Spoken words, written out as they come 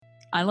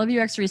I love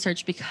UX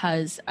research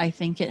because I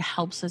think it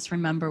helps us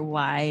remember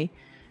why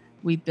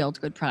we build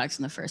good products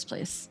in the first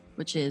place,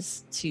 which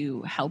is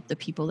to help the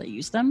people that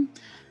use them,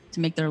 to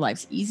make their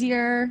lives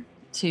easier,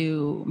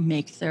 to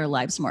make their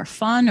lives more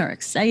fun or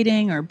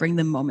exciting, or bring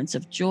them moments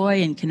of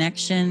joy and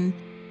connection.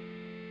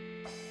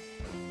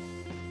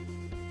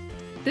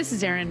 This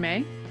is Erin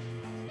May.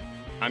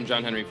 I'm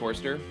John Henry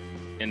Forster,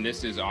 and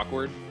this is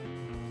Awkward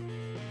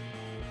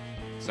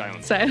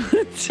Silence.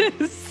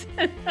 Silences.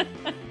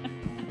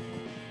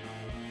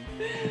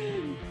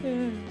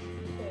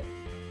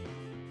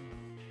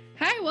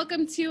 Hi,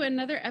 welcome to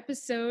another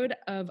episode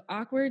of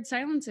Awkward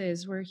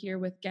Silences. We're here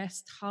with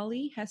guest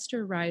Holly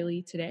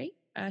Hester-Reilly today.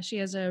 She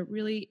has a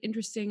really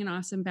interesting and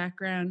awesome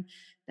background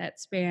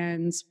that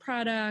spans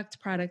product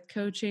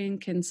coaching,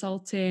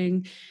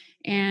 consulting,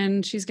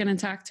 and she's going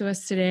to talk to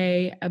us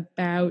today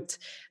about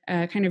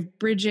kind of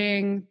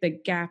bridging the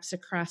gaps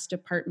across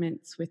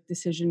departments with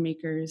decision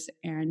makers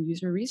and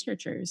user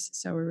researchers.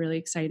 So we're really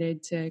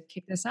excited to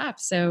kick this off.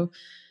 So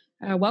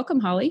welcome,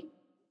 Holly.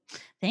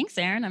 Thanks,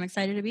 Erin. I'm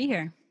excited to be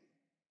here.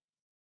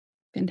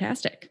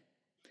 Fantastic.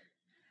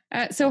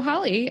 So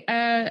Holly,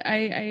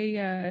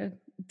 I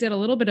did a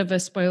little bit of a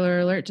spoiler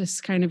alert,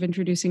 just kind of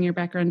introducing your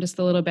background just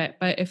a little bit,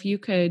 but if you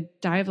could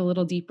dive a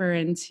little deeper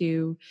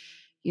into,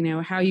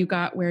 how you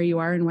got where you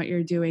are and what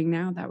you're doing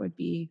now, that would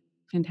be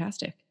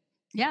fantastic.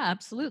 Yeah,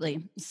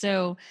 absolutely.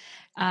 So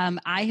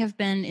I have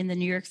been in the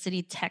New York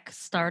City tech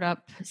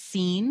startup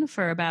scene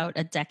for about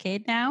a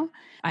decade now.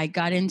 I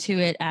got into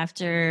it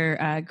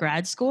after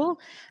grad school.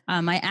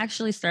 I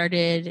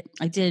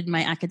did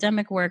my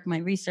academic work, my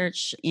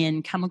research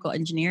in chemical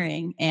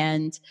engineering,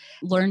 and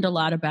learned a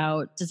lot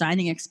about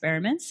designing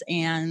experiments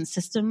and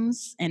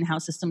systems and how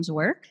systems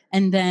work.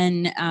 And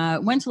then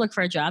went to look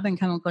for a job in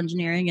chemical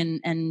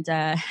engineering and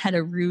had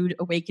a rude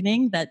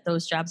awakening that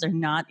those jobs are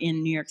not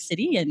in New York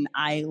City. And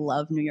I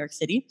love New York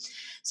City.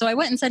 So I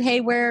went and said,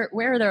 hey, where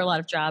are there a lot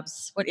of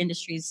jobs? What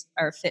industries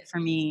are fit for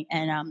me?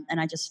 And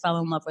I just fell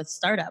in love with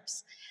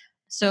startups.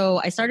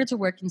 So I started to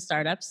work in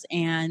startups,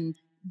 and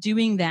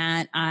doing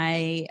that,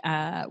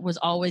 I was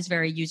always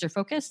very user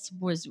focused,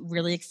 was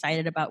really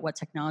excited about what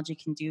technology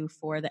can do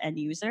for the end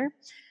user.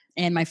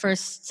 And my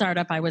first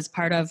startup I was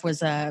part of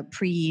was a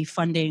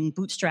pre-funding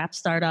bootstrap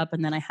startup.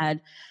 And then I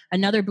had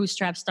another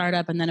bootstrap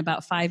startup. And then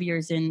about 5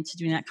 years into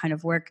doing that kind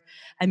of work,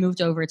 I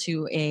moved over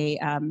to a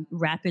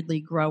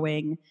rapidly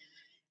growing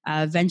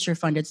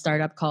venture-funded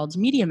startup called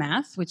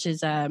MediaMath, which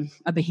is a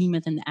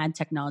behemoth in the ad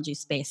technology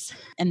space.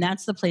 And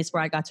that's the place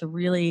where I got to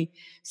really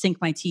sink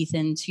my teeth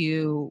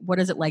into what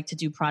is it like to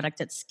do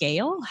product at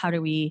scale? How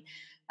do we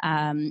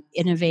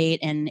innovate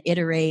and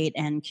iterate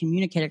and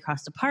communicate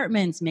across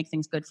departments, make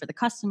things good for the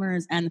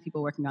customers and the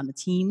people working on the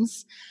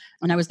teams.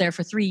 And I was there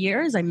for 3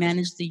 years. I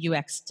managed the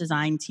UX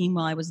design team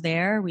while I was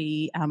there.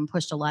 We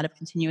pushed a lot of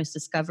continuous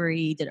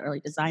discovery, did early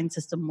design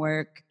system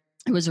work.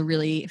 It was a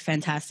really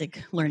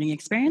fantastic learning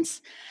experience.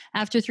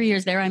 After 3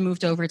 years there, I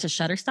moved over to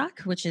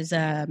Shutterstock, which was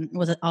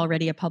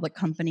already a public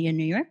company in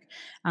New York,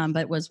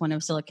 but was one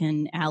of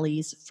Silicon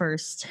Alley's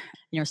first,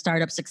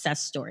 startup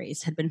success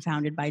stories. Had been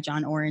founded by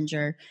John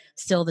Oringer,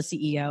 still the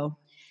CEO,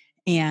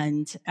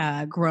 and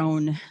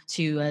grown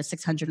to a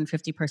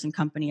 650-person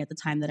company at the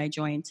time that I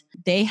joined.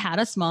 They had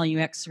a small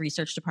UX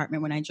research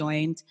department when I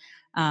joined,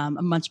 a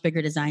much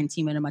bigger design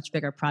team and a much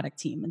bigger product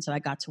team. And so I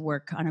got to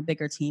work on a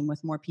bigger team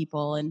with more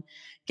people and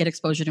get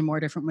exposure to more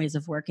different ways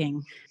of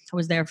working. I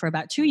was there for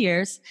about 2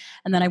 years,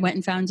 and then I went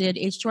and founded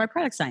H2R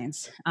Product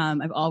Science.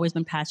 I've always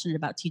been passionate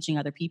about teaching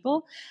other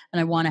people, and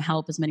I want to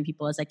help as many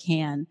people as I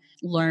can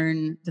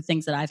learn the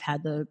things that I've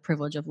had the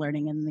privilege of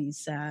learning in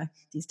these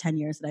 10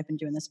 years that I've been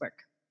doing this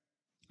work.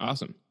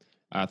 Awesome.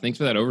 Thanks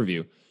for that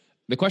overview.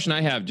 The question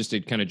I have, just to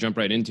kind of jump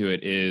right into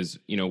it, is,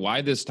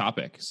 why this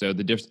topic? So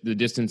the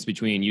distance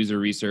between user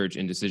research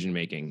and decision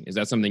making, is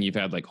that something you've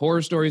had like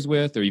horror stories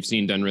with, or you've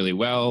seen done really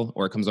well,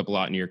 or it comes up a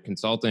lot in your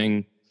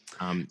consulting?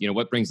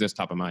 What brings this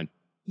top of mind?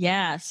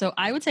 Yeah, so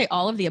I would say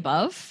all of the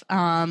above.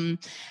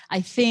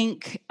 I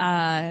think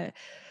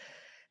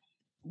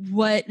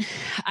what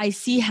I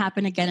see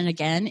happen again and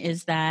again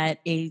is that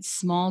a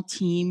small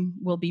team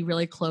will be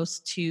really close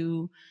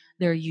to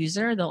their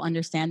user. They'll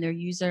understand their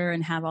user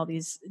and have all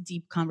these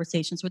deep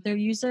conversations with their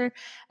user.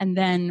 And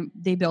then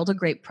they build a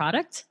great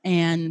product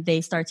and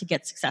they start to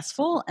get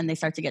successful and they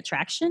start to get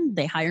traction.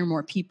 They hire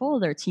more people,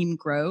 their team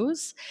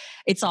grows.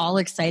 It's all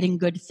exciting,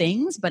 good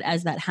things. But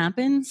as that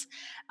happens,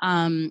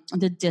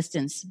 the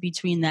distance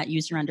between that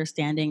user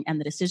understanding and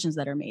the decisions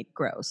that are made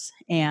grows.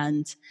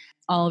 And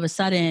all of a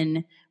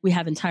sudden, we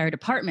have entire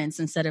departments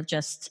instead of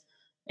just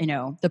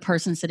the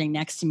person sitting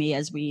next to me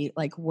as we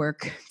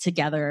work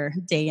together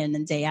day in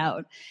and day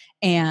out.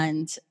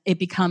 And it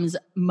becomes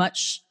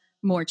much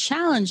more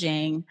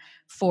challenging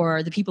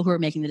for the people who are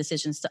making the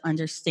decisions to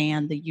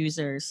understand the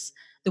users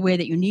the way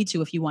that you need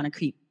to if you want to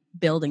keep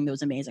building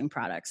those amazing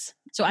products.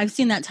 So I've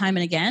seen that time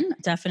and again.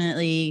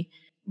 Definitely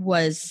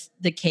was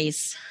the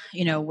case,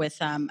 with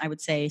I would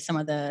say some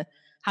of the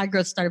high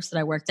growth startups that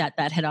I worked at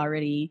that had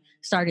already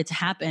started to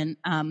happen.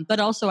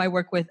 But also I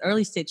work with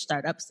early stage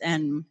startups,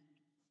 and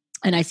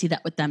And I see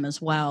that with them as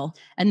well.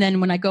 And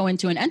then when I go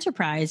into an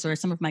enterprise, or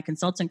some of my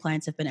consultant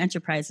clients have been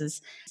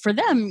enterprises, for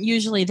them,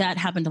 usually that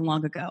happened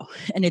long ago.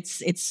 And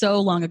it's so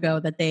long ago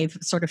that they've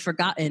sort of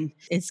forgotten.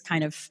 It's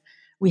kind of,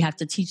 we have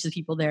to teach the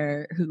people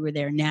there who are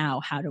there now,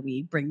 how do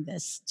we bring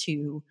this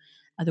to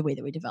the way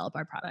that we develop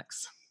our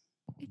products?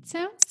 It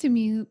sounds to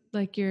me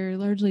like you're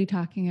largely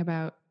talking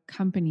about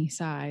company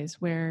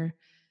size, where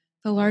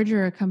the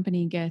larger a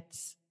company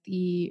gets,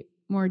 the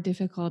more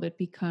difficult it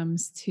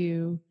becomes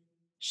to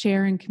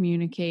share and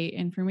communicate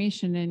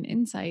information and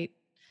insight.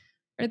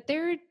 Are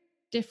there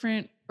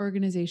different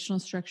organizational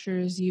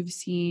structures you've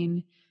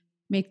seen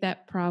make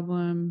that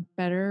problem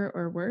better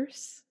or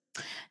worse?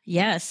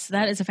 Yes,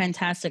 that is a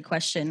fantastic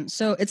question.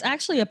 So it's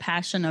actually a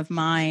passion of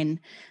mine,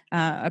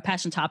 a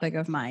passion topic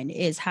of mine,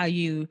 is how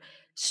you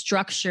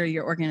structure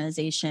your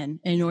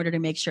organization in order to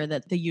make sure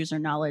that the user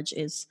knowledge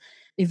is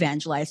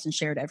evangelized and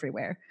shared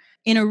everywhere.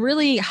 In a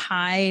really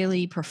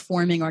highly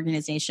performing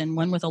organization,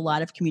 one with a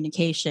lot of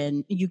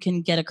communication, you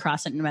can get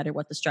across it no matter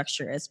what the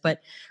structure is.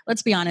 But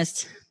let's be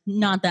honest,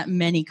 not that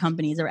many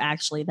companies are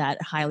actually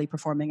that highly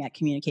performing at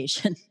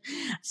communication.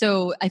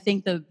 So I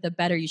think the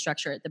better you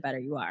structure it, the better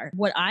you are.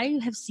 What I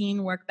have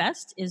seen work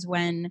best is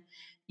when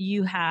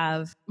you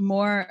have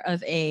more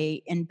of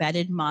a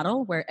embedded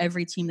model where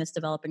every team that's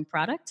developing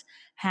product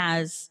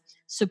has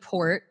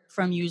support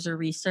from user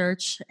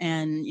research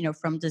and,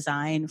 from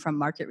design, from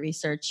market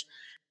research,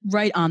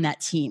 right on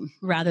that team,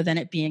 rather than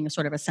it being a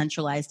sort of a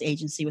centralized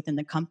agency within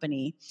the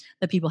company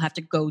that people have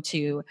to go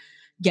to,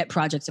 get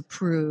projects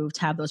approved,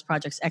 have those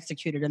projects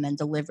executed, and then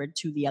delivered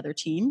to the other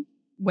team.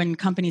 When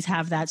companies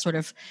have that sort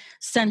of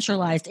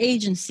centralized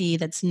agency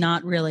that's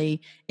not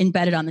really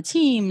embedded on the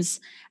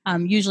teams,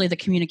 usually the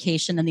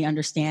communication and the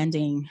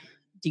understanding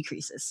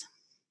decreases.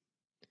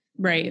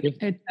 Right.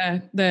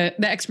 The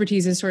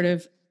expertise is sort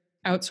of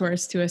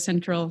outsourced to a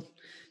central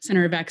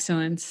center of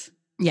excellence.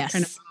 Yes.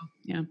 Kind of,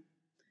 yeah.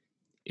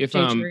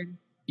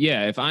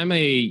 If I'm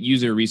a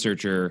user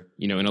researcher,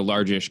 in a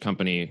largish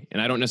company,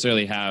 and I don't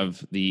necessarily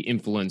have the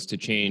influence to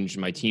change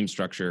my team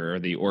structure or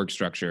the org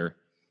structure,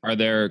 are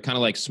there kind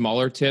of like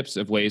smaller tips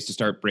of ways to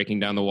start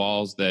breaking down the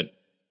walls that,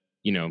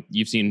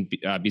 you've seen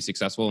be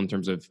successful in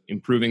terms of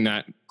improving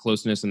that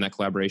closeness and that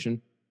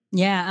collaboration?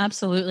 Yeah,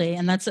 absolutely.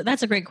 And that's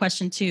a great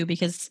question too,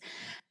 because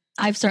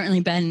I've certainly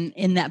been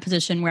in that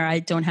position where I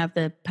don't have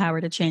the power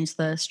to change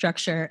the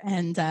structure.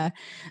 And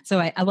so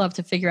I love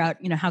to figure out,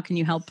 how can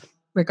you help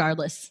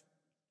regardless?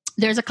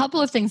 There's a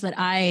couple of things that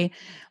I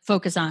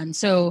focus on.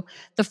 So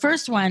the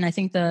first one, I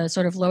think the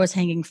sort of lowest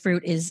hanging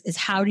fruit is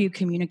how do you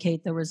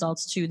communicate the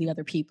results to the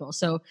other people?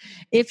 So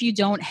if you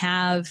don't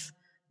have,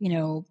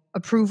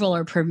 approval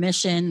or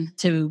permission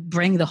to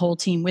bring the whole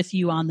team with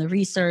you on the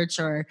research,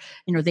 or,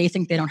 they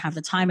think they don't have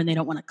the time and they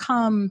don't want to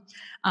come,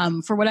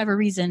 for whatever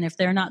reason, if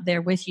they're not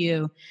there with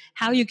you,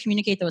 how you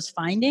communicate those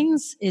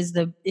findings is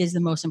the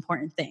most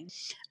important thing.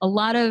 A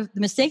lot of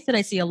the mistake that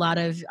I see a lot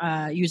of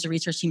user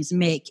research teams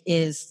make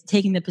is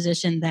taking the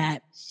position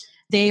that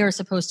they are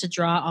supposed to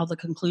draw all the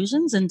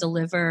conclusions and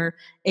deliver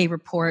a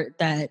report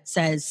that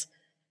says,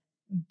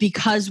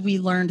 because we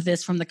learned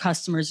this from the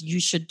customers, you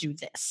should do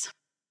this.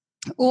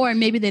 Or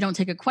maybe they don't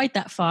take it quite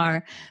that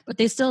far, but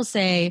they still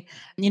say,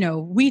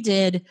 we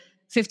did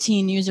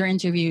 15 user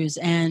interviews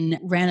and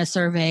ran a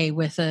survey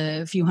with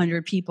a few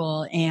hundred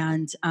people.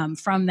 And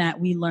from that,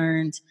 we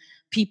learned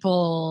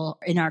people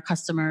in our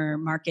customer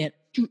market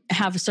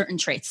have certain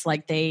traits,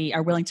 like they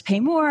are willing to pay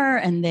more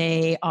and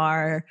they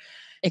are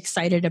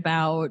excited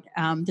about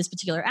this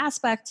particular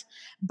aspect,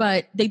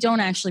 but they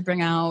don't actually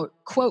bring out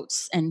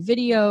quotes and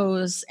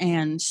videos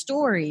and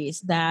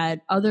stories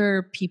that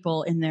other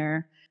people in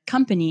their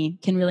company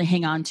can really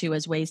hang on to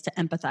as ways to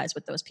empathize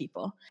with those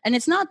people. And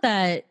it's not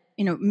that,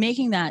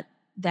 making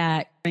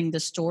that bring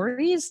the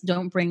stories,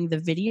 don't bring the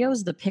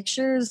videos, the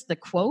pictures, the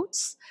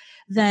quotes,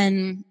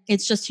 then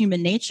it's just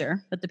human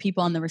nature that the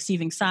people on the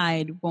receiving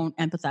side won't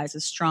empathize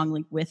as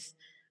strongly with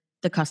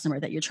the customer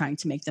that you're trying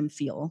to make them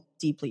feel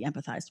deeply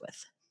empathized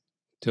with.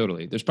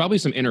 Totally. There's probably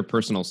some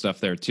interpersonal stuff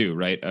there too,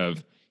 right?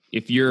 Of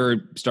if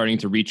you're starting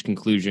to reach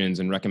conclusions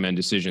and recommend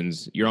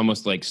decisions, you're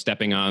almost like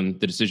stepping on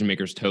the decision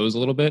maker's toes a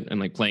little bit and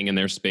like playing in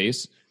their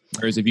space.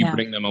 Whereas if you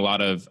bring them a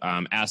lot of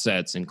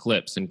assets and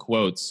clips and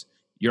quotes,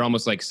 you're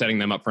almost like setting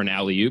them up for an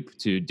alley-oop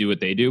to do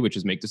what they do, which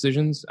is make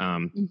decisions.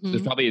 So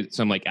there's probably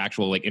some like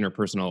actual like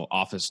interpersonal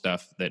office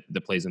stuff that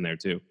plays in there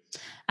too.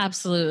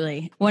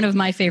 Absolutely. One of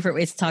my favorite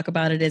ways to talk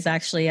about it is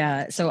actually,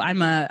 so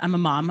I'm a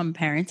mom, I'm a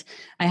parent.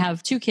 I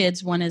have two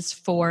kids, one is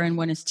 4 and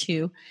one is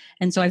 2.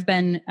 And so I've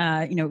been,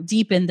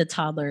 deep in the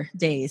toddler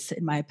days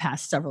in my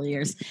past several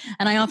years.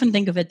 And I often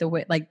think of it the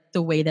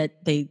way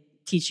that they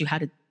teach you how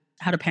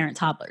to parent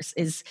toddlers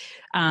is,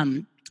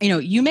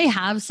 you may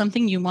have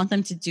something you want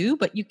them to do,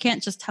 but you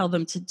can't just tell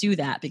them to do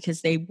that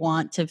because they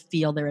want to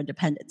feel their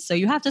independence. So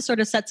you have to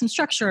sort of set some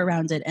structure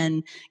around it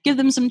and give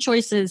them some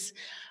choices.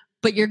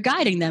 but you're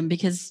guiding them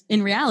because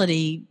in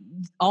reality,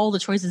 all the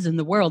choices in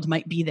the world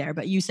might be there,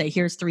 but you say,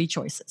 here's 3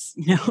 choices.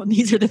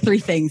 These are the 3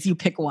 things. You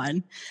pick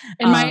one.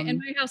 In my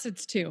house,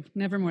 it's 2,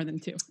 never more than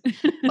 2.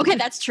 Okay,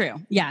 that's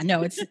true. Yeah,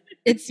 no,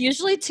 it's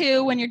usually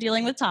 2 when you're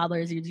dealing with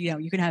toddlers.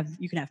 You can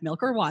have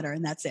milk or water,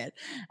 and that's it.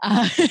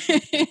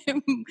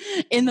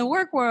 In the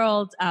work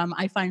world,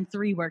 I find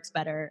 3 works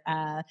better.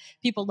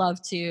 People love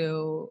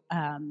to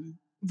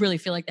really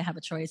feel like they have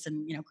a choice,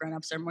 and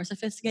grown-ups are more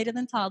sophisticated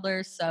than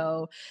toddlers,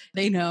 so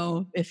they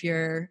know if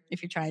you're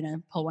trying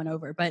to pull one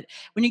over. But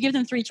when you give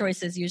them 3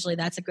 choices, usually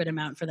that's a good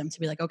amount for them to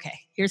be like, okay,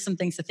 here's some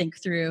things to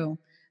think through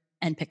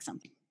and pick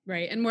something.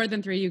 Right. And more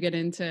than 3, you get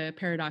into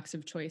paradox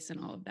of choice and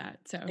all of that.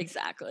 So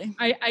exactly.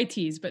 I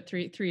tease, but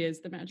 3 is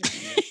the magic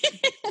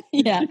number.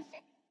 Yeah.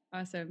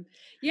 Awesome.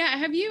 Yeah.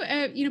 Have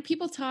you,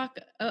 people talk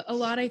a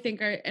lot, I think,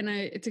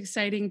 it's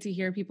exciting to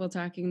hear people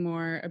talking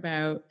more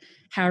about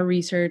how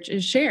research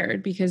is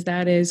shared, because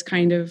that is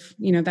kind of,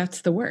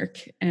 that's the work,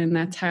 and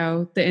that's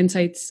how the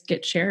insights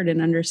get shared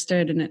and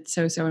understood. And it's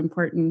so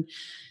important.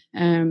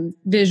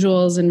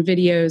 Visuals and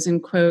videos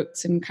and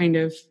quotes and kind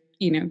of,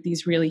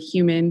 these really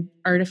human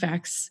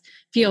artifacts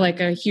feel like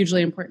a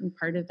hugely important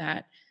part of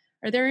that.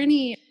 Are there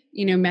any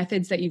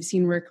methods that you've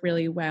seen work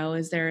really well?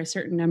 Is there a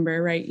certain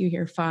number, right? You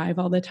hear 5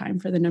 all the time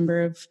for the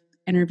number of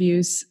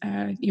interviews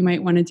you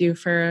might want to do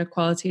for a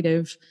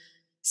qualitative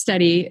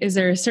study. Is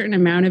there a certain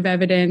amount of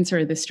evidence,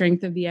 or the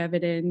strength of the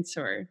evidence,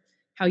 or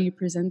how you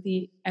present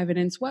the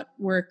evidence? What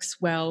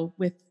works well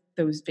with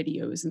those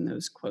videos and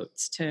those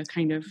quotes to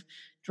kind of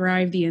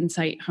drive the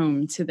insight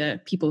home to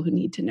the people who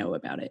need to know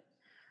about it?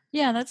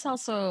 Yeah, that's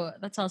also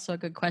a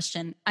good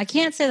question. I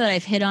can't say that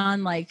I've hit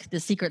on like the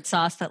secret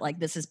sauce that like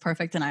this is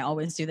perfect and I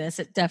always do this.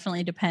 It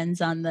definitely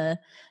depends on the,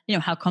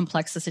 how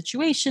complex the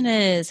situation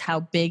is, how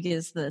big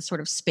is the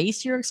sort of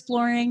space you're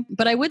exploring.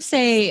 But I would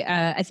say,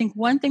 I think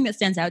one thing that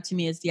stands out to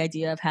me is the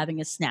idea of having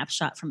a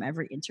snapshot from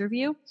every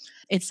interview.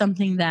 It's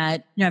something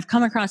that, I've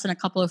come across in a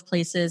couple of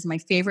places. My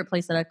favorite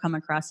place that I've come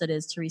across it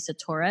is Teresa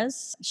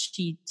Torres.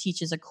 She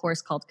teaches a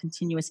course called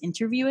Continuous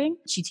Interviewing.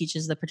 She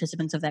teaches the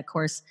participants of that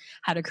course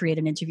how to create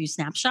an interview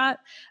snapshot.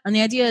 And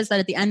the idea is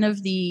that at the end of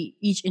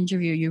each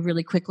interview, you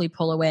really quickly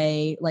pull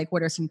away, like,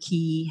 what are some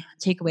key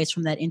takeaways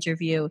from that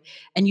interview?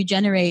 And you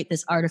generate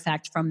this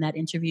artifact from that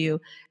interview,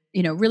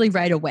 really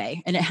right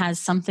away. And it has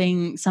some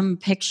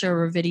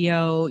picture or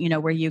video,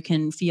 where you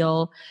can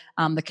feel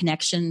the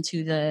connection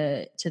to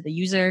the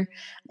user.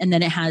 And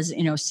then it has,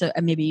 so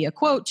maybe a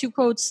quote, 2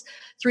 quotes,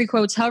 3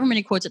 quotes, however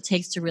many quotes it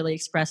takes to really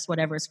express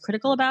whatever is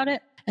critical about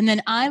it. And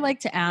then I like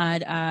to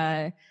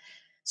add,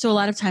 so a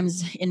lot of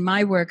times in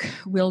my work,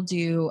 we'll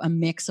do a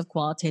mix of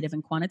qualitative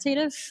and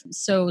quantitative.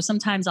 So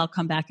sometimes I'll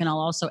come back and I'll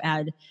also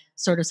add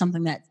sort of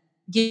something that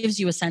gives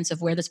you a sense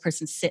of where this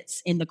person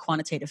sits in the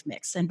quantitative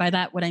mix. And by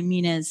that, what I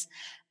mean is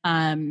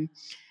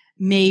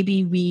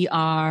maybe we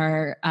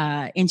are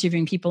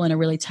interviewing people in a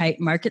really tight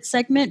market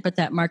segment, but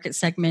that market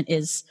segment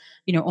is,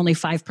 only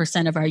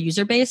 5% of our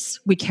user base.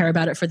 We care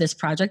about it for this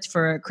project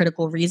for a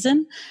critical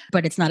reason,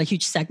 but it's not a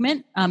huge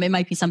segment. It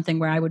might be something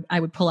where I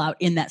would pull out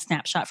in that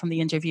snapshot from the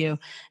interview,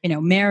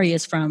 Mary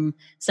is from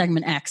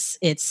segment X.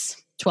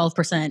 It's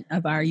 12%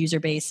 of our user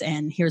base,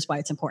 and here's why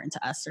it's important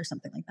to us, or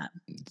something like that.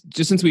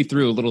 Just since we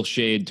threw a little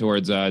shade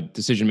towards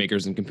decision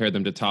makers and compared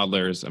them to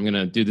toddlers, I'm going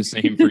to do the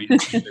same for you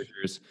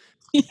researchers.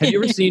 Have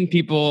you ever seen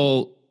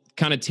people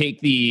kind of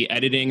take the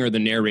editing or the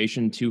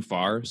narration too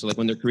far? So like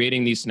when they're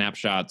creating these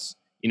snapshots,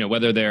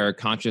 whether they're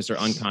conscious or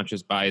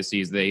unconscious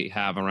biases they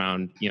have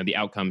around, the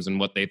outcomes and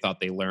what they thought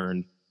they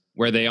learned,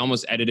 where they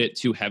almost edit it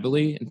too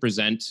heavily and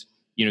present,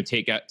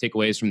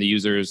 takeaways from the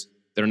users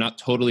that are not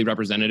totally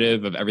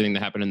representative of everything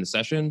that happened in the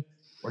session?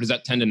 Or does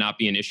that tend to not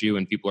be an issue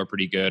and people are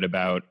pretty good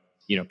about,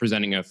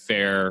 presenting a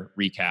fair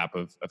recap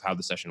of how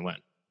the session went?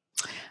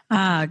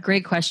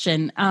 Great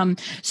question.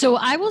 So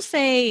I will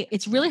say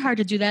it's really hard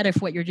to do that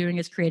if what you're doing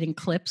is creating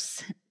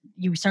clips.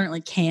 You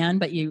certainly can,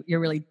 but you're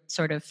really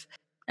sort of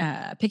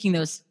picking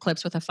those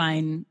clips with a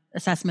fine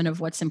assessment of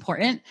what's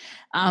important.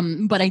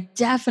 But I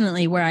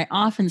definitely, where I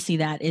often see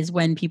that is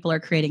when people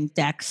are creating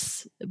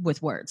decks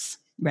with words,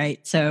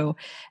 right? So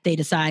they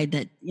decide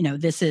that,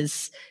 this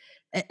is,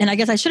 and I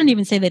guess I shouldn't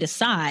even say they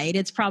decide.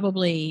 It's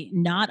probably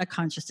not a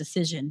conscious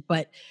decision,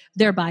 but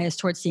they're biased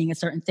towards seeing a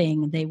certain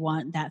thing. They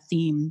want that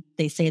theme.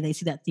 They say they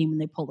see that theme and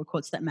they pull the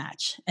quotes that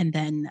match. And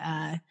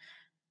then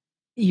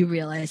you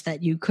realize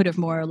that you could have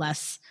more or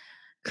less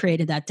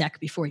created that deck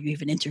before you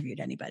even interviewed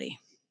anybody.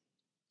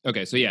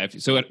 Okay. So yeah.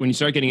 So when you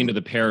start getting into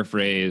the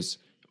paraphrase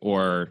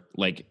or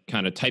like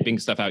kind of typing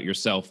stuff out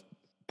yourself,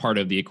 part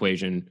of the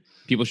equation,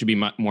 people should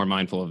be more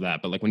mindful of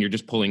that. But like when you're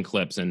just pulling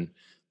clips and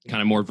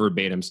kind of more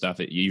verbatim stuff,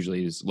 it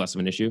usually is less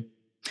of an issue.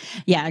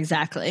 Yeah,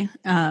 exactly.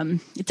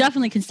 It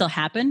definitely can still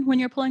happen when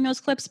you're pulling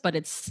those clips, but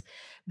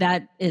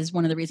that is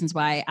one of the reasons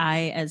why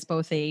I, as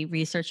both a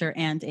researcher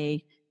and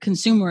a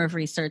consumer of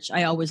research,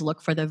 I always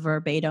look for the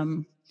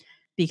verbatim,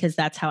 because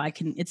that's how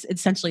it's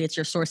essentially, it's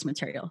your source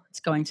material.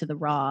 It's going to the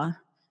raw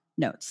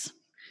notes.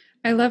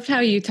 I loved how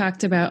you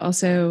talked about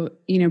also,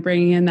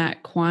 bringing in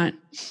that quant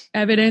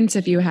evidence,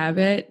 if you have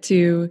it,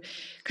 to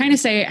kind of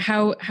say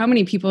how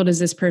many people does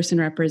this person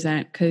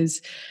represent?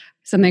 Because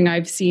something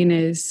I've seen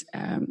is,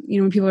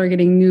 when people are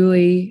getting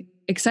newly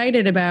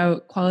excited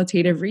about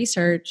qualitative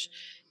research,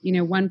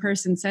 one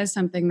person says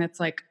something that's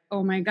like,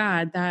 "Oh my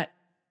God, that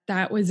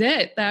was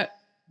it. That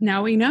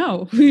now we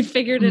know we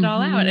figured it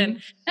all out,"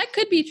 and that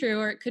could be true,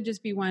 or it could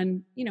just be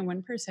one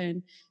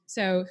person.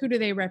 So who do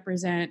they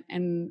represent,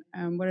 and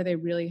what are they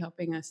really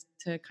helping us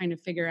to kind of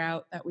figure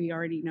out that we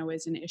already know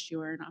is an issue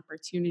or an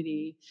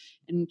opportunity,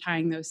 and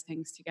tying those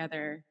things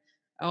together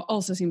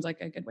also seems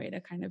like a good way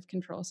to kind of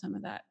control some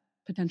of that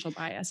potential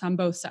bias on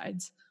both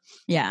sides.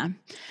 Yeah.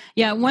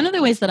 Yeah. One of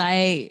the ways that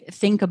I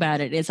think about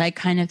it is I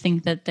kind of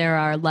think that there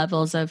are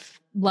levels of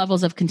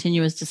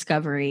continuous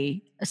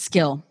discovery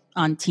skill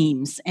on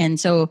teams. And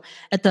so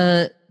at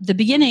the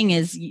beginning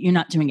is you're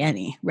not doing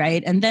any,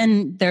 right? And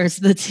then there's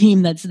the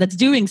team that's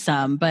doing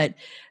some, but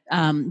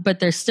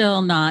they're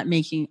still not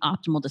making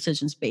optimal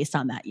decisions based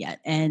on that yet.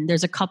 And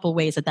there's a couple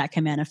ways that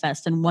can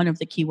manifest. And one of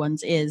the key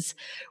ones is,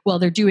 well,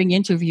 they're doing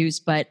interviews,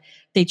 but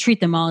they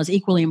treat them all as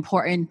equally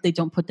important. They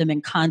don't put them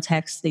in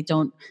context. They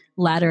don't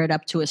ladder it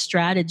up to a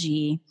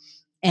strategy.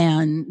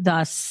 And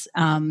thus,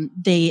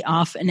 they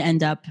often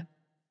end up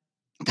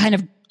kind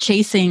of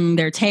chasing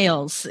their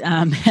tails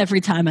every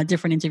time a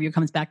different interview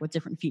comes back with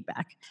different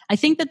feedback. I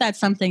think that that's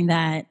something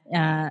that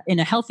in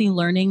a healthy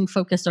learning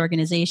focused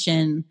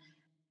organization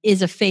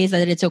is a phase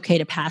that it's okay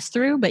to pass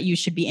through, but you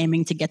should be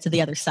aiming to get to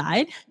the other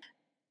side.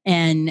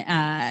 And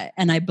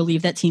I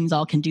believe that teams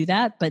all can do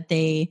that, but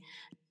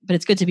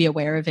it's good to be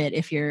aware of it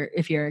if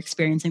you're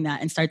experiencing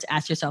that, and start to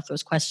ask yourself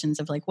those questions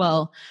of like,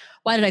 well,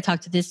 why did I talk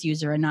to this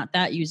user and not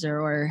that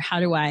user, or how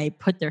do I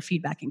put their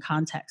feedback in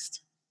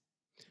context?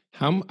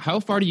 How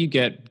far do you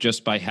get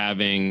just by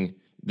having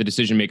the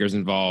decision makers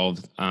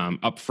involved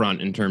up front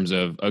in terms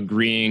of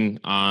agreeing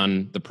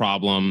on the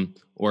problem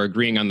or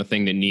agreeing on the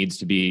thing that needs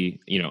to be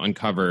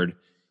uncovered,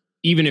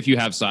 even if you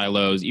have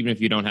silos, even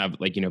if you don't have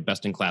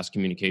best in class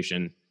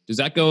communication? Does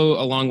that go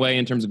a long way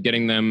in terms of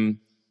getting them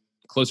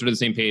closer to the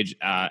same page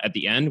at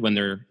the end when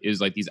there is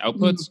like these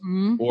outputs,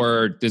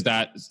 or does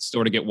that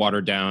sort of get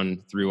watered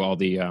down through all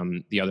the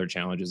other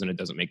challenges and it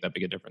doesn't make that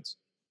big a difference?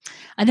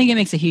 I think it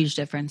makes a huge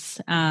difference.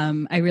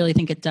 I really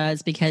think it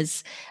does,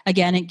 because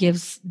again, it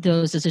gives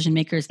those decision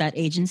makers that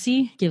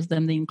agency, gives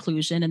them the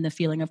inclusion and the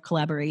feeling of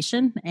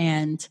collaboration,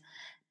 and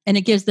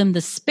it gives them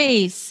the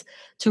space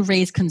to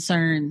raise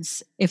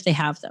concerns if they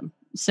have them.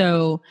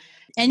 So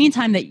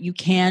anytime that you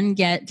can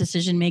get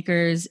decision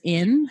makers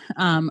in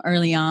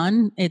early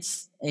on,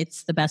 it's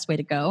the best way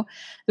to go.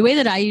 The way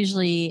that I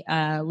usually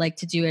like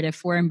to do it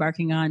if we're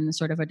embarking on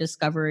sort of a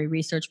discovery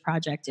research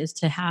project is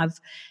to have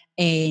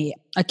a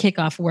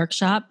kickoff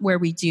workshop where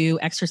we do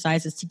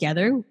exercises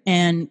together.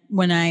 And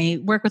when I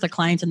work with a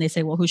client and they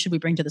say, well, who should we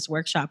bring to this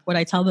workshop? What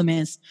I tell them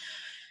is,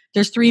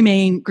 there's three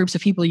main groups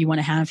of people you want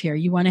to have here.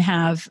 You want to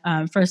have,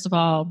 first of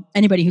all,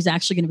 anybody who's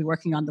actually going to be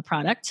working on the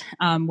product,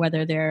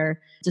 whether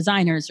they're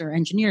designers or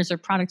engineers or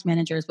product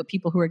managers, but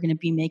people who are going to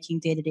be making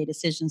day-to-day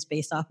decisions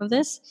based off of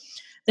this.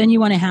 Then you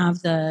want to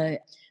have the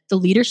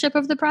leadership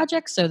of the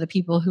project, so the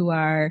people who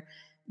are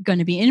going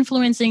to be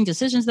influencing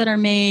decisions that are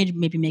made,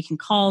 maybe making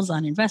calls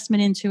on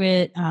investment into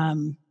it,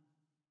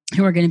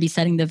 who are going to be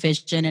setting the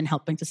vision and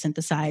helping to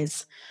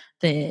synthesize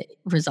the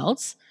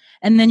results.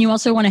 And then you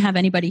also want to have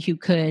anybody who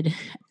could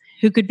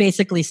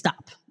basically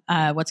stop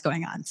what's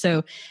going on.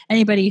 So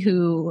anybody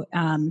who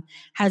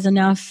has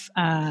enough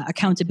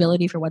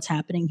accountability for what's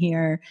happening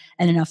here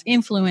and enough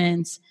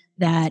influence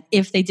that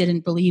if they didn't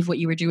believe what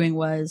you were doing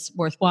was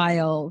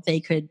worthwhile, they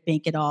could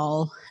make it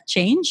all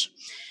change.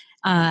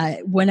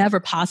 Whenever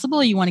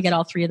possible, you want to get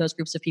all three of those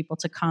groups of people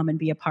to come and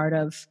be a part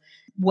of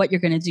what you're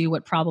going to do,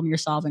 what problem you're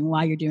solving,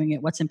 why you're doing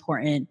it, what's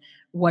important,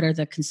 what are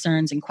the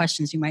concerns and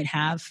questions you might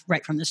have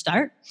right from the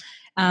start.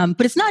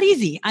 But it's not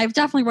easy. I've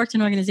definitely worked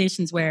in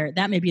organizations where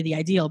that may be the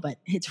ideal, but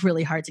it's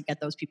really hard to get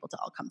those people to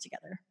all come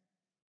together.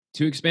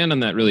 To expand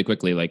on that really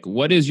quickly, like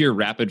what is your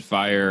rapid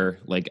fire,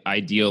 like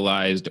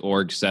idealized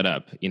org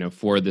setup,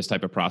 for this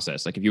type of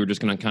process? Like if you were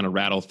just going to kind of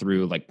rattle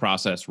through like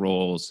process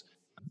roles,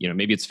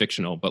 maybe it's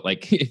fictional, but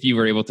like if you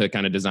were able to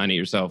kind of design it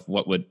yourself,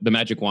 what would the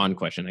magic wand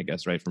question, I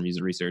guess, right, from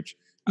user research,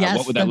 yes,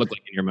 what would that look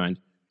like in your mind?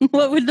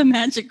 What would the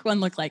magic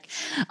wand look like?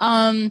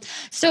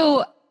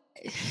 So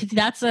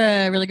that's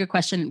a really good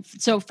question.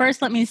 So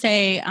first, let me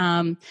say,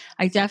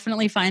 I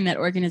definitely find that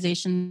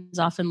organizations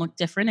often look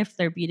different if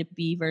they're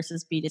B2B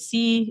versus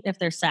B2C, if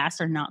they're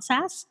SaaS or not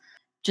SaaS,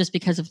 just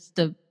because of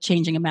the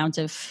changing amount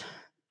of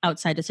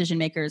outside decision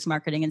makers,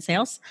 marketing, and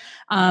sales.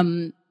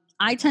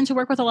 I tend to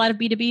work with a lot of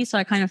B2B, so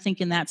I kind of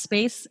think in that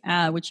space,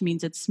 which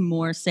means it's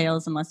more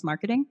sales and less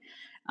marketing,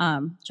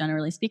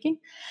 generally speaking.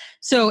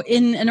 So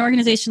in an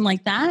organization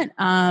like that,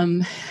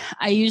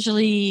 I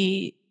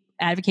usually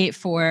advocate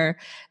for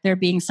there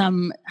being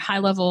some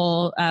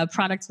high-level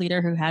product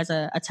leader who has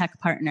a tech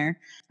partner.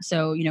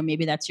 So,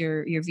 maybe that's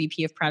your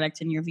VP of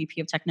product and your VP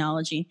of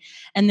technology.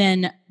 And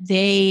then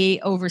they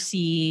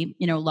oversee,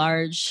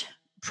 large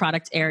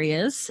product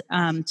areas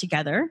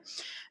together.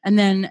 And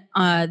then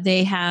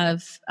they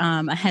have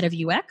a head of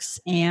UX,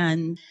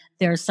 and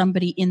there's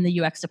somebody in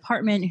the UX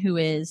department who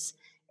is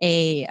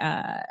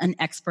an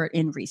expert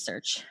in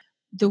research.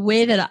 The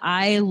way that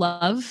I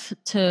love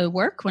to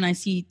work when I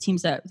see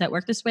teams that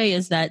work this way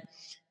is that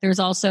there's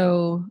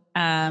also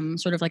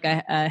sort of like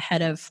a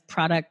head of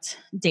product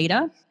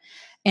data.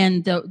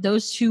 And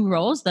those two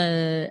roles,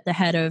 the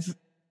head of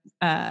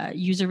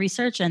user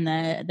research and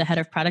the head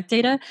of product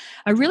data,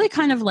 are really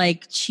kind of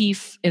like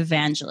chief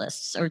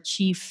evangelists or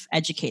chief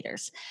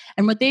educators.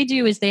 And what they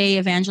do is they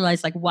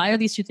evangelize, like, why are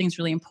these two things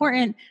really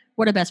important?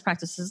 What do best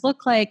practices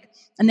look like?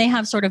 And they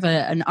have sort of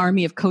an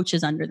army of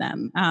coaches under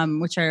them,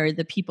 which are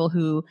the people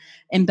who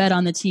embed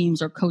on the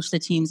teams or coach the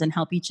teams and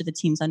help each of the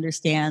teams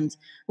understand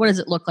what does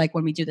it look like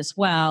when we do this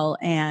well,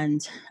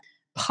 and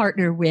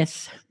partner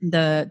with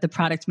the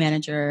product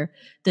manager,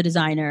 the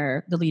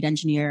designer, the lead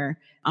engineer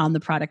on the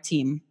product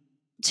team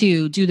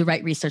to do the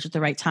right research at the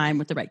right time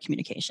with the right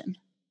communication.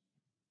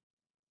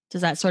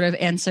 Does that sort of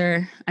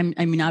answer? I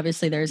mean,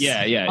 obviously there's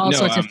all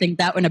sorts of things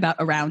that went about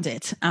around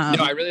it. No,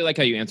 I really like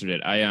how you answered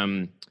it. I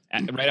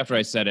right after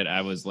I said it,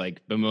 I was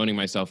like bemoaning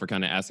myself for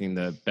kind of asking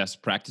the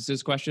best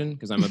practices question,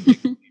 because I'm a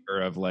big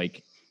believer of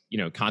like,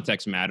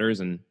 context matters,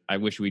 and I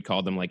wish we'd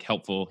call them like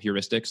helpful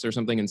heuristics or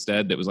something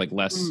instead. That was like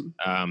less,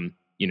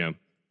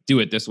 do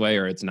it this way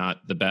or it's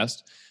not the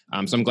best.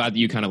 So I'm glad that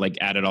you kind of like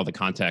added all the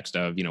context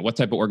of, what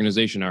type of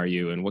organization are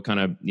you and what kind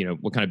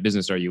of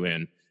business are you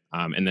in?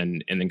 And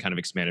then kind of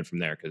expanded from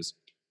there, because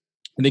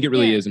I think it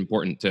really is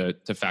important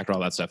to factor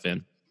all that stuff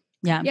in.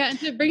 Yeah. And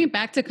to bring it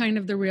back to kind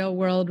of the real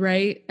world,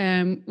 right?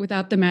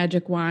 Without the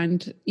magic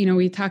wand,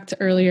 we talked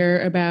earlier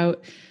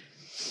about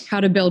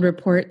how to build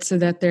reports so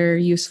that they're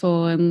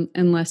useful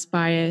and less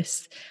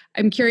biased.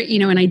 I'm curious,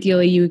 and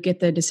ideally you would get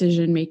the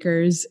decision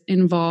makers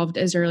involved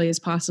as early as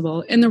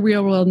possible. In the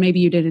real world, maybe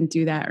you didn't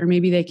do that, or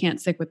maybe they can't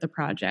stick with the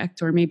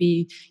project, or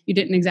maybe you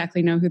didn't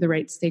exactly know who the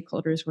right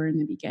stakeholders were in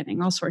the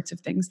beginning, all sorts of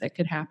things that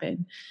could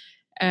happen.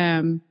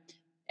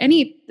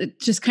 Any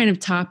just kind of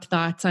top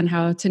thoughts on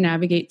how to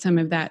navigate some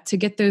of that to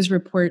get those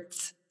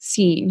reports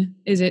seen?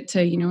 Is it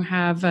to,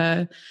 have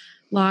a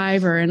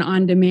live or an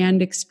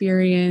on-demand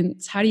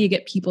experience? How do you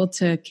get people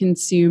to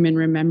consume and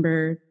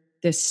remember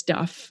this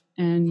stuff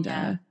and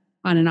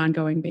on an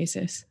ongoing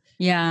basis?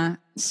 Yeah.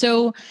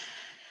 So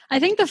I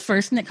think the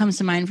first thing that comes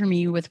to mind for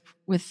me with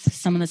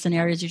some of the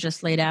scenarios you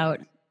just laid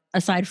out,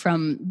 aside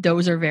from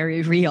those are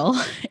very real,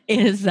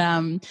 is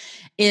the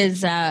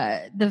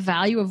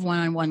value of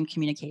one-on-one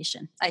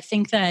communication. I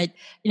think that,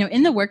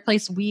 in the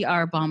workplace, we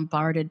are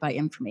bombarded by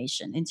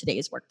information in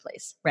today's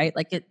workplace, right?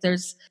 Like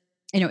there's,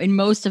 in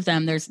most of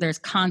them, there's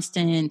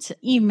constant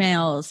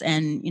emails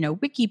and,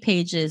 wiki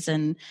pages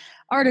and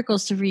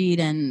articles to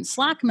read and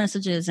Slack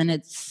messages. And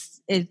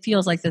it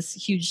feels like this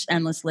huge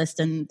endless list.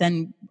 And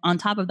then on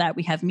top of that,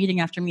 we have meeting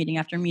after meeting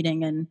after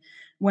meeting. And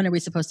when are we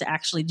supposed to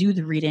actually do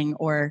the reading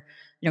or,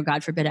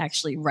 God forbid,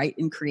 actually write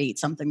and create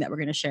something that we're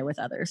going to share with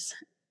others?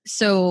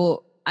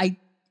 So I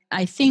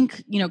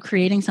think,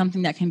 creating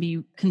something that can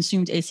be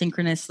consumed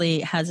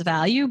asynchronously has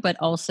value, but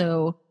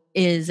also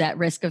is at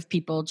risk of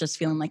people just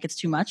feeling like it's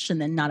too much and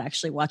then not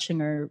actually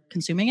watching or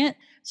consuming it.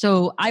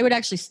 So I would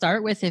actually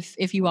start with,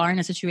 if you are in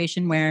a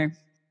situation where,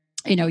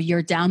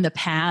 you're down the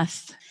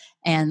path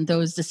and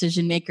those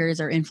decision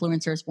makers or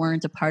influencers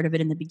weren't a part of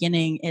it in the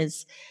beginning,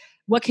 is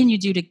what can you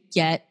do to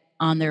get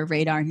on their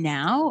radar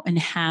now and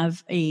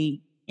have a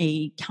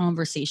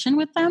conversation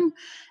with them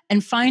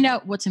and find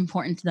out what's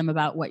important to them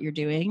about what you're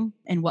doing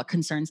and what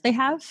concerns they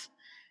have.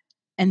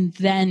 And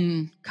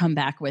then come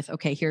back with,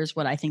 okay, here's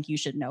what I think you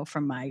should know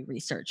from my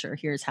research, or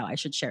here's how I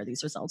should share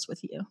these results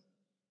with you.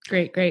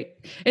 Great.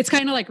 It's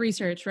kind of like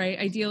research, right?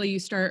 Ideally, you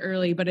start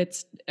early, but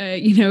it's,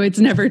 it's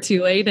never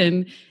too late.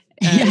 And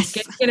yes.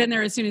 Get in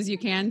there as soon as you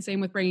can. Same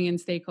with bringing in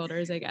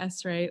stakeholders, I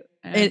guess, right?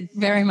 It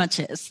very much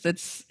is.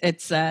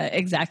 It's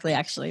exactly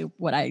actually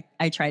what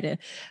I try to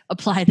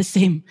apply the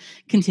same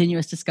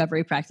continuous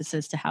discovery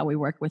practices to how we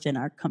work within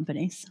our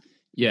companies.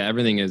 Yeah,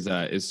 everything is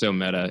so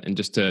meta, and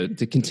just to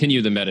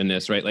continue the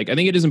meta-ness, right? Like, I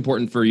think it is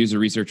important for user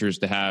researchers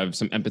to have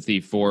some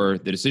empathy for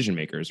the decision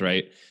makers,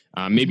 right?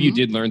 Maybe you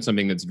did learn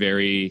something that's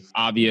very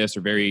obvious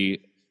or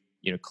very,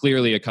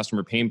 clearly a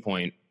customer pain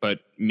point, but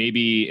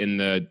maybe in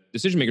the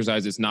decision maker's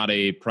eyes, it's not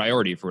a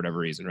priority for whatever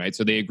reason, right?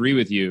 So they agree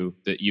with you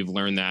that you've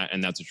learned that,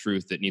 and that's a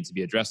truth that needs to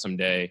be addressed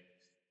someday,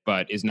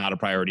 but is not a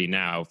priority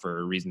now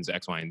for reasons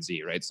X, Y, and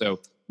Z, right?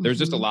 So there's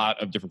just a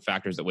lot of different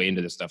factors that weigh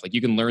into this stuff. Like,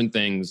 you can learn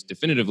things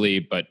definitively,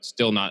 but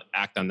still not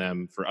act on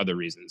them for other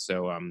reasons.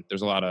 So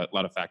there's a lot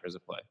of factors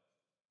at play.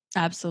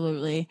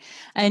 Absolutely.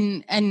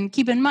 And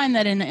keep in mind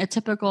that in a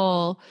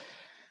typical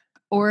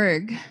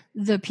org,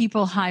 the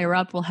people higher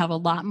up will have a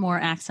lot more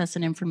access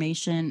and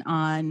information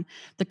on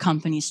the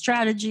company's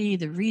strategy,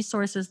 the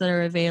resources that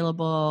are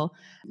available,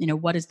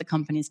 what is the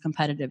company's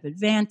competitive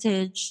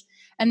advantage.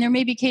 And there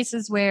may be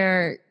cases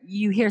where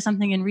you hear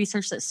something in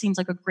research that seems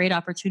like a great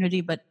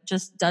opportunity, but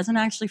just doesn't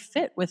actually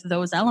fit with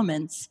those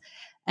elements.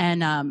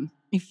 And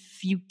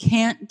if you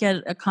can't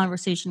get a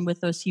conversation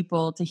with those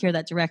people to hear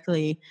that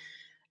directly,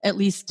 at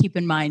least keep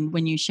in mind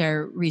when you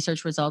share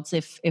research results,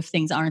 if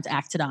things aren't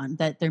acted on,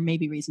 that there may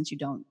be reasons you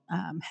don't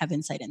have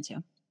insight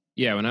into.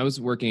 Yeah, when I was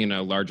working in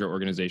a larger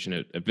organization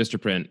at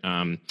Vistaprint,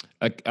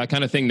 a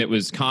kind of thing that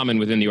was common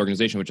within the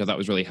organization, which I thought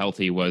was really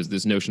healthy, was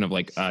this notion of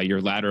like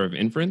your ladder of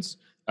inference.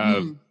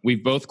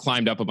 We've both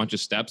climbed up a bunch of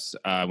steps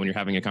when you're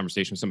having a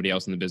conversation with somebody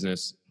else in the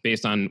business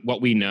based on what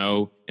we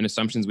know and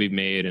assumptions we've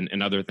made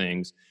and other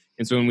things.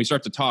 And so when we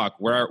start to talk,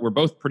 we're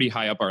both pretty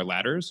high up our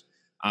ladders,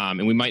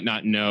 and we might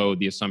not know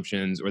the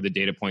assumptions or the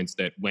data points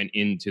that went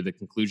into the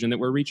conclusion that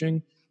we're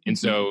reaching. And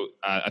so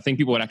I think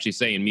people would actually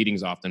say in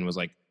meetings often was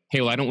like, hey,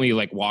 why don't we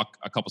like walk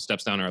a couple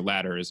steps down our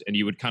ladders? And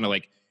you would kind of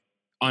like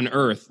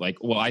unearth like,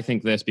 well, I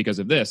think this because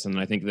of this, and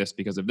I think this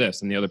because of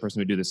this, and the other person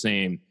would do the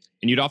same.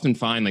 And you'd often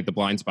find like the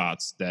blind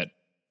spots that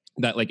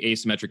like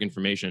asymmetric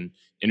information,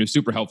 and it was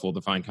super helpful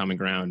to find common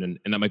ground. And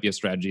that might be a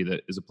strategy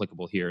that is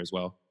applicable here as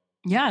well.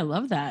 Yeah, I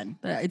love that.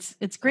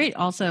 It's great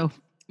also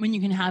when you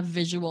can have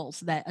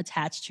visuals that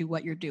attach to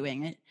what you're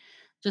doing. It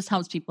just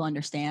helps people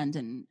understand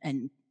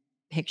and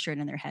picture it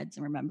in their heads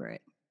and remember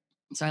it.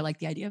 So I like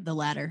the idea of the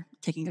ladder,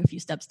 taking a few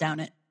steps down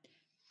it.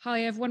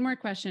 Holly, I have one more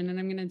question, and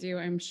I'm going to do,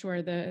 I'm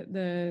sure,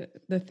 the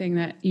thing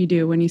that you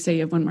do when you say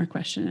you have one more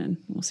question, and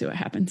we'll see what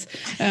happens.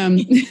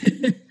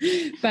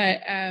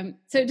 But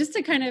so just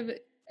to kind of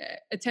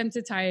attempt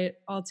to tie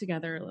it all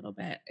together a little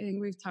bit, I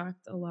think we've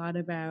talked a lot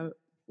about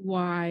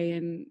why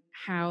and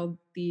how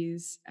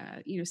these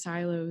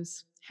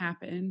silos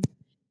happen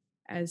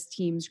as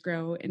teams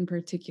grow in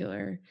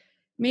particular.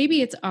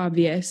 Maybe it's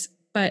obvious,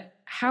 but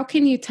how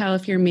can you tell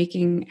if you're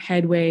making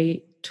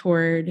headway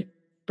toward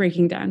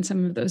breaking down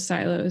some of those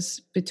silos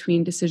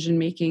between decision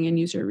making and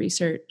user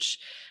research?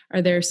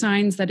 Are there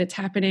signs that it's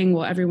happening?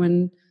 Will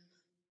everyone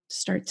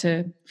start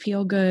to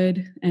feel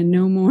good and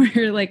know more?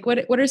 Like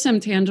what are some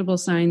tangible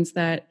signs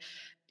that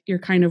you're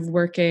kind of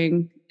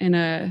working in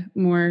a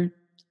more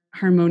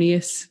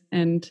harmonious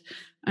and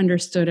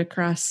understood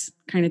across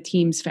kind of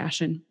teams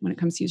fashion when it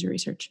comes to user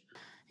research?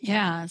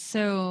 Yeah,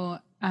 so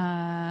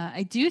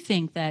I do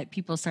think that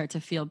people start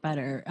to feel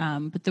better.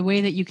 But the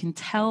way that you can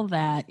tell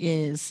that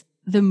is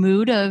the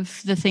mood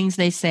of the things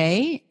they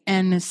say,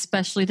 and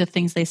especially the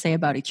things they say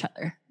about each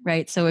other,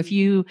 right? So if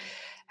you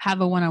have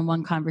a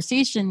one-on-one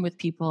conversation with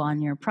people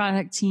on your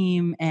product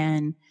team,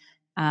 and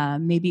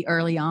maybe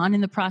early on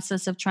in the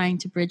process of trying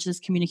to bridge this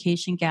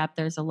communication gap,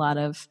 there's a lot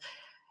of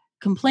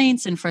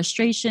complaints and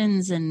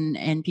frustrations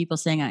and people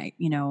saying,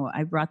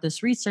 I brought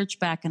this research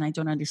back and I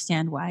don't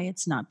understand why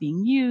it's not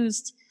being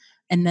used.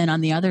 And then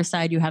on the other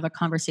side, you have a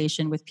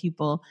conversation with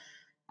people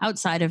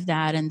outside of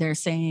that, and they're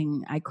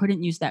saying, I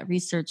couldn't use that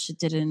research. It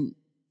didn't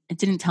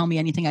tell me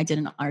anything I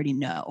didn't already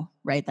know,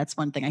 right? That's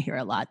one thing I hear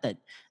a lot, that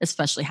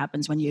especially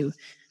happens when you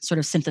sort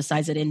of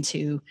synthesize it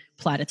into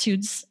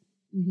platitudes.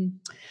 Mm-hmm.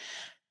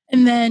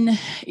 And then,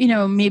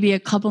 maybe a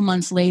couple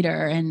months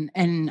later,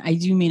 and I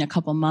do mean a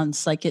couple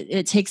months, like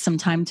it takes some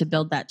time to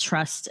build that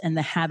trust and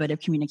the habit of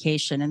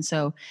communication. And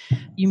so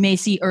you may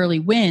see early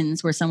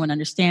wins where someone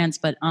understands,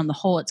 but on the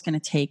whole, it's going to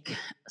take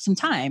some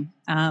time.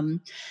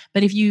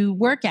 But if you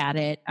work at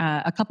it,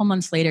 a couple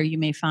months later, you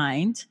may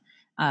find,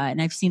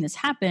 and I've seen this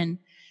happen,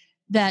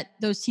 that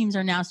those teams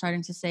are now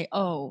starting to say,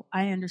 oh,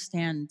 I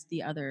understand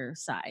the other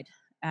side.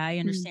 I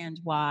understand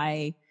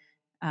why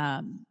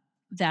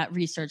that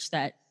research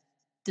that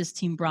this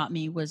team brought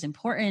me was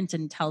important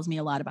and tells me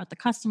a lot about the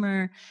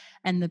customer,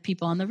 and the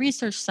people on the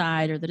research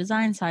side or the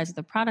design side or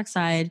the product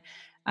side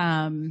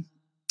are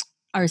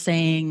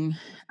saying,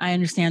 I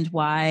understand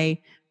why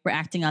we're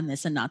acting on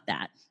this and not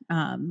that,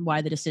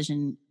 why the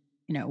decision,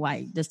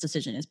 why this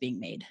decision is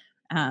being made.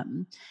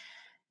 And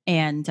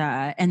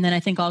then I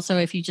think also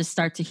if you just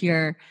start to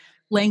hear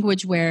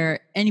language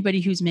where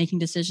anybody who's making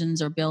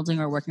decisions or building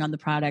or working on the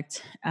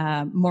product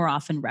more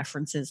often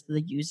references the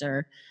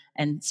user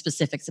and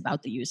specifics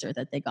about the user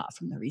that they got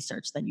from the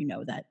research, then you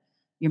know that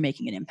you're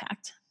making an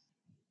impact.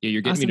 Yeah,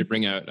 you're getting me to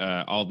bring out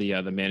all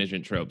the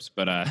management tropes,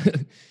 but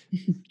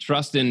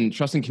trust and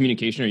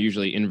communication are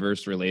usually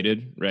inversely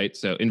related, right?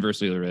 So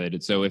inversely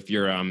related. So if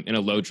you're in a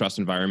low trust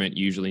environment,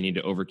 you usually need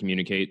to over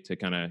communicate to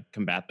kind of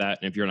combat that.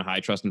 And if you're in a high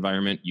trust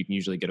environment, you can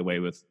usually get away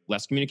with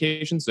less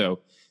communication. So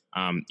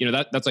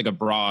that's like a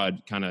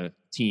broad kind of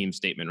team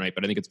statement, right?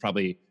 But I think it's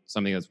probably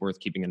something that's worth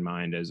keeping in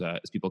mind as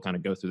people kind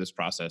of go through this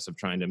process of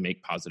trying to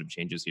make positive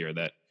changes here,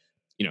 that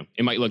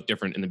it might look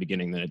different in the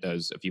beginning than it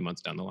does a few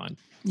months down the line.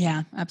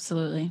 Yeah,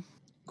 absolutely.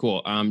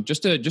 Cool.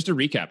 Just to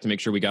recap to make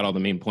sure we got all the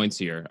main points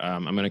here.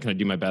 I'm going to kind of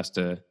do my best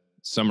to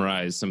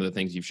summarize some of the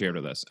things you've shared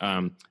with us.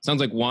 Sounds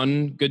like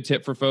one good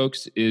tip for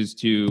folks is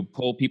to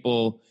pull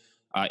people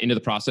into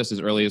the process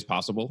as early as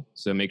possible.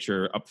 So make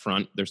sure up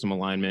front there's some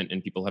alignment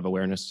and people have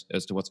awareness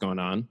as to what's going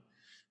on.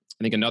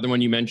 I think another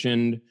one you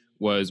mentioned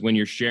was when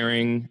you're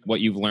sharing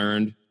what you've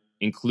learned,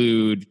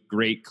 include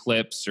great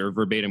clips or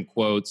verbatim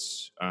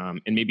quotes,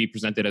 and maybe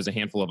present it as a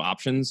handful of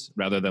options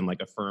rather than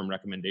like a firm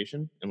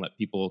recommendation, and let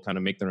people kind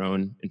of make their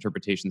own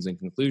interpretations and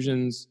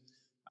conclusions.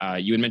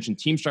 You had mentioned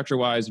team structure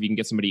wise, if you can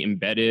get somebody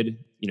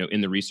embedded,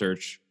 in the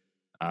research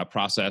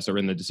process or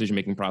in the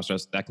decision-making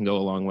process, that can go a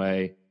long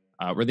way.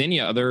 Were there any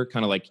other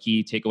kind of like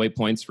key takeaway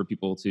points for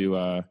people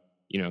to,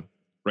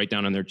 write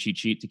down on their cheat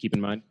sheet to keep in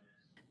mind?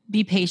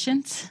 Be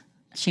patient.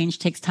 Change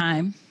takes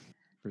time.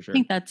 For sure.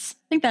 I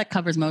think that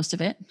covers most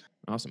of it.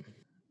 Awesome.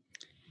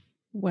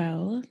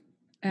 Well,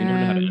 You don't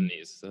know how to end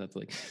these, so that's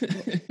like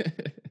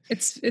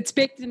it's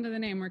baked into the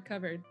name. We're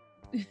covered.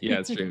 Yeah,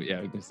 it's true.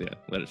 Yeah, we can see it.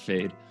 Let it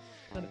fade.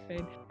 Let it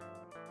fade.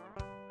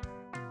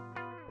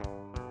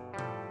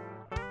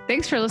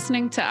 Thanks for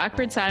listening to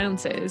Awkward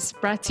Silences,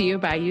 brought to you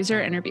by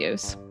User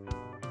Interviews.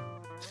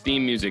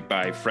 Theme music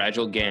by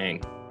Fragile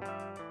Gang.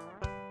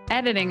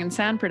 Editing and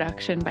sound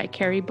production by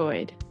Carrie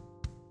Boyd.